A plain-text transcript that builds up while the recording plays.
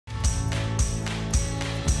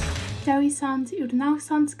Dewi Sant yw'r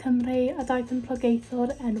nawsant Cymru a daeth yn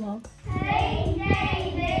plogeithwr enwog. St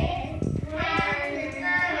David and the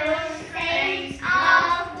Saint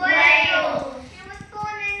of Wales. He was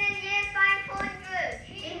born in the year 500.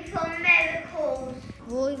 He performed miracles.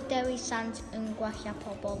 Roedd Dewi Sant yn gwella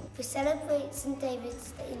pobl. We celebrate St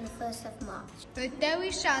David's Day in the 1st of March. Roedd Dewi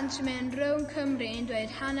Sant yn mynd rownd Cymru yn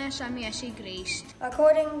dweud hanes am Iesu Grist.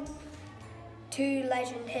 According to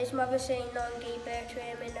legend, his mother St Non gave birth to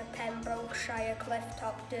him in a Pembrokeshire cliff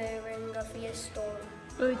top during a fierce storm.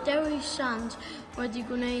 Roedd Dewi Sant wedi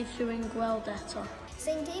gwneud rhywun gweld eto.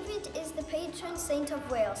 St David is the patron saint of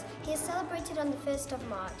Wales. He is celebrated on the 1st of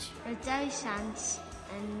March. Roedd Dewi Sant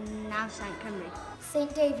yn nawsant Cymru.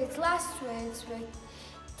 St David's last words were,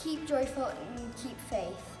 "Keep joyful and keep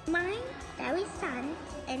faith." Mae Dewi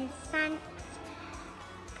Sant yn sant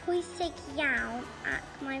pwysig iawn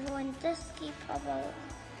ac mae fo'n dysgu pobl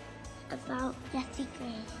about Iesu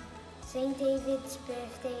Grist. St David's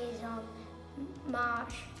birthday is on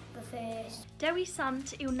March the 1st. Dewi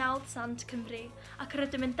Sant yw nawdd sant Cymru ac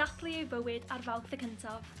rydym yn dathlu ei fywyd ar Fawrth y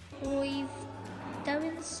cyntaf. Roedd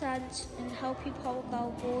Dewi Sant yn helpu pobl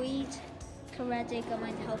gael bwyd caredig a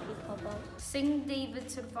mae'n helpu pobl. St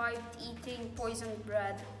David survived eating poisoned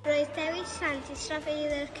bread. Roedd Dewi Sant yn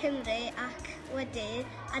trafeiddwr Cymru ac wedi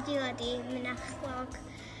adeiladu mynachlog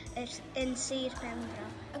yn Sir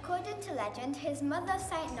Pembroke. According to legend, his mother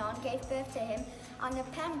St Non gave birth to him on a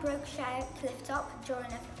Pembrokeshire cliff top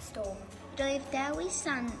during a storm. Roedd Dewi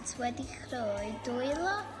Sant wedi chroi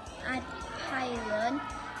dwylo a pylon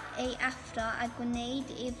ei athro a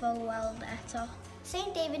gwneud iddo weld eto.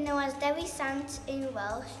 St David, known as Dewi Sant in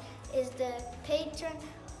Welsh, is the patron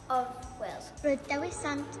of Wales. Roedd Dewi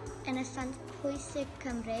Sant yn y sant pwysig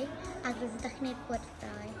Cymru a roedd dechnau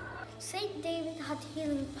gwerthau. St David had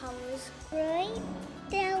healing powers. Roedd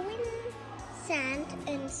Dewi Sant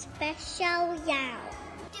yn special iawn.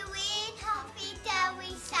 Dwi'n hoffi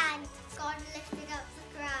Dewi Sant. God lifted up the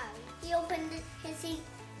ground. He opened his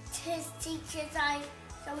teacher's eyes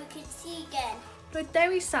so we could see again. Roedd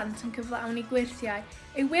Dewi Sant yn cyflawni gweithiau.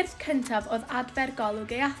 Ei wyrth cyntaf oedd adfer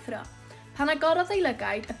golwg ei athro. Pan agorodd ei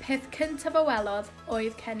lygaid, y peth cyntaf o welodd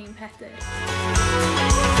oedd cennin Pedyr.